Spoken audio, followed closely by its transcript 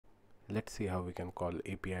Let's see how we can call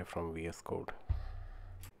API from VS Code.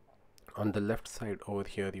 On the left side over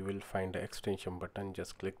here you will find the extension button.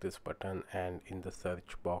 Just click this button and in the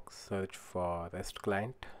search box search for REST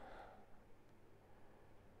client.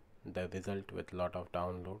 The result with lot of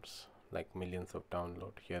downloads, like millions of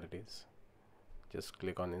downloads, here it is. Just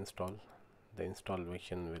click on install. The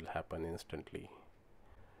installation will happen instantly.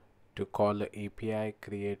 To call the API,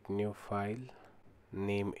 create new file,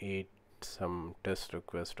 name it some test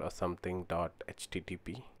request or something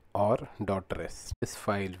 .http or .rest. This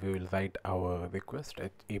file we will write our request,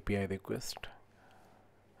 API request.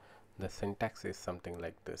 The syntax is something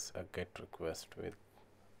like this: a GET request with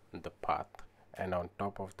the path, and on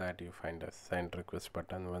top of that you find a send request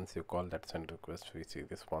button. Once you call that send request, we see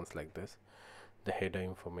response like this, the header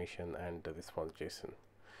information and the response JSON.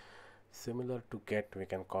 Similar to GET, we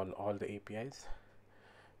can call all the APIs.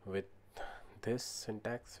 With this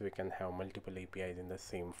syntax we can have multiple APIs in the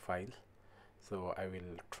same file. So I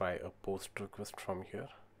will try a post request from here.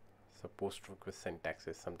 So post request syntax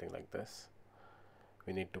is something like this.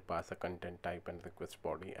 We need to pass a content type and request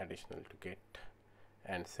body additional to GET.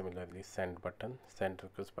 And similarly send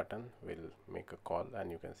request button will make a call,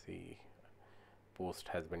 and you can see post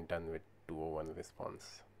has been done with 201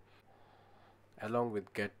 response. Along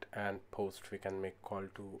with GET and post, we can make call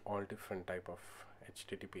to all different type of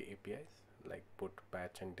HTTP APIs like put,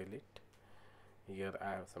 patch and delete. Here I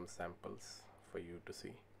have some samples for you to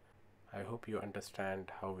see. I hope you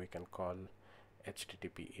understand how we can call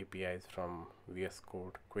HTTP APIs from VS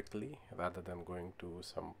Code quickly rather than going to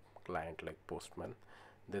some client like Postman.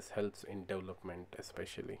 This helps in development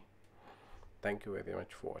especially. Thank you very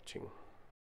much for watching.